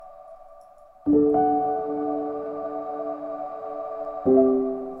Hey,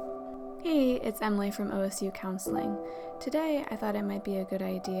 it's Emily from OSU Counseling. Today, I thought it might be a good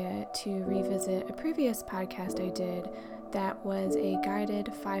idea to revisit a previous podcast I did that was a guided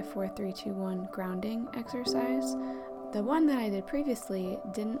 5-4-3-2-1 grounding exercise. The one that I did previously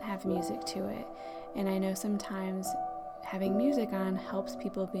didn't have music to it, and I know sometimes having music on helps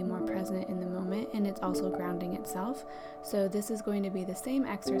people be more present in the moment, and it's also grounding itself. So this is going to be the same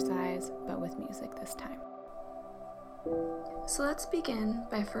exercise, but with music this time. So let's begin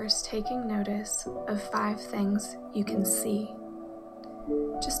by first taking notice of 5 things you can see.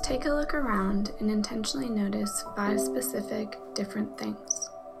 Just take a look around and intentionally notice 5 specific different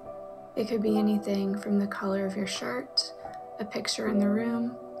things. It could be anything from the color of your shirt, a picture in the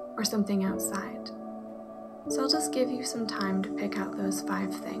room, or something outside. So I'll just give you some time to pick out those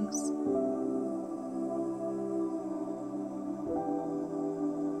 5 things.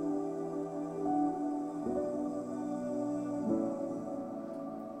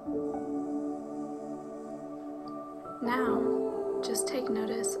 Now, just take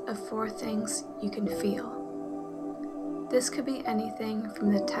notice of 4 things you can feel. This could be anything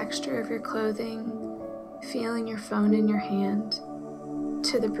from the texture of your clothing, feeling your phone in your hand,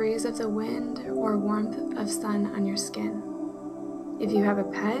 to the breeze of the wind or warmth of sun on your skin. If you have a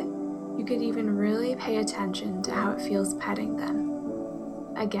pet, you could even really pay attention to how it feels petting them.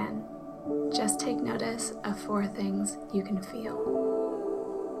 Again, just take notice of 4 things you can feel.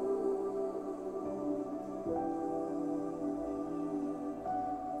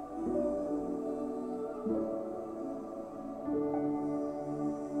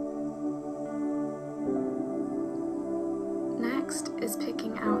 Next is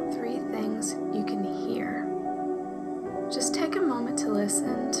picking out 3 things you can hear. Just take a moment to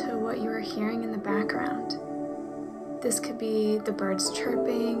listen to what you are hearing in the background. This could be the birds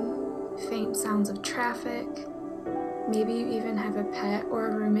chirping, faint sounds of traffic. Maybe you even have a pet or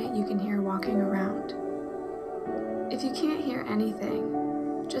a roommate you can hear walking around. If you can't hear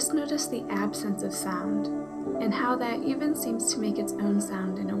anything, just notice the absence of sound and how that even seems to make its own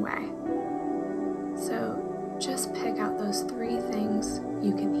sound in a way. So just pick out those 3 things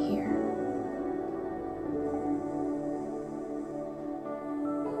you can hear.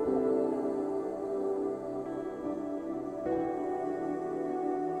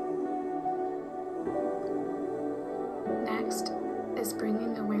 Next is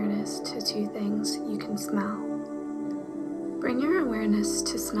bringing awareness to 2 things you can smell. Bring your awareness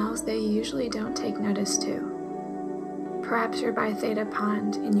to smells that you usually don't take notice to. Perhaps you're by Theta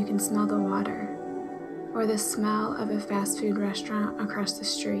Pond and you can smell the water, or the smell of a fast food restaurant across the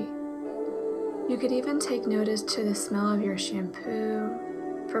street. You could even take notice to the smell of your shampoo,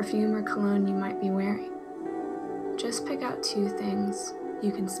 perfume, or cologne you might be wearing. Just pick out 2 things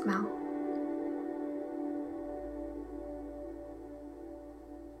you can smell.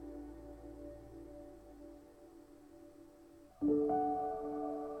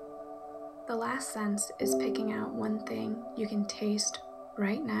 The last sense is picking out 1 thing you can taste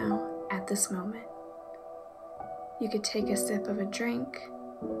right now at this moment. You could take a sip of a drink,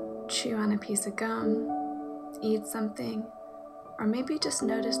 chew on a piece of gum, eat something, or maybe just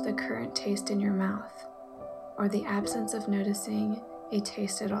notice the current taste in your mouth, or the absence of noticing a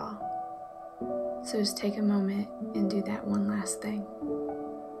taste at all. So just take a moment and do that one last thing.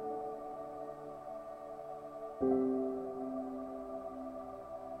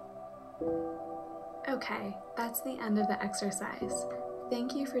 Okay, that's the end of the exercise.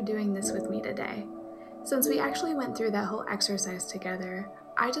 Thank you for doing this with me today. Since we actually went through that whole exercise together,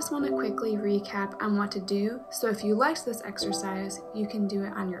 I just want to quickly recap on what to do, so if you liked this exercise, you can do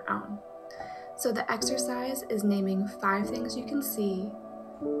it on your own. So the exercise is naming 5 things you can see,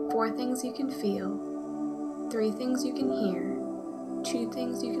 4 things you can feel, 3 things you can hear, 2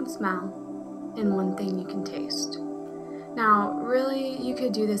 things you can smell, and 1 thing you can taste. Now, really, you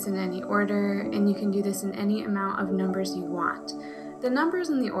could do this in any order, and you can do this in any amount of numbers you want. The numbers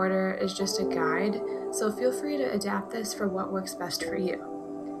in the order is just a guide, so feel free to adapt this for what works best for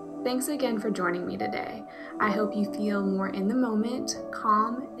you. Thanks again for joining me today. I hope you feel more in the moment,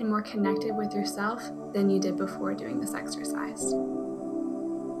 calm, and more connected with yourself than you did before doing this exercise.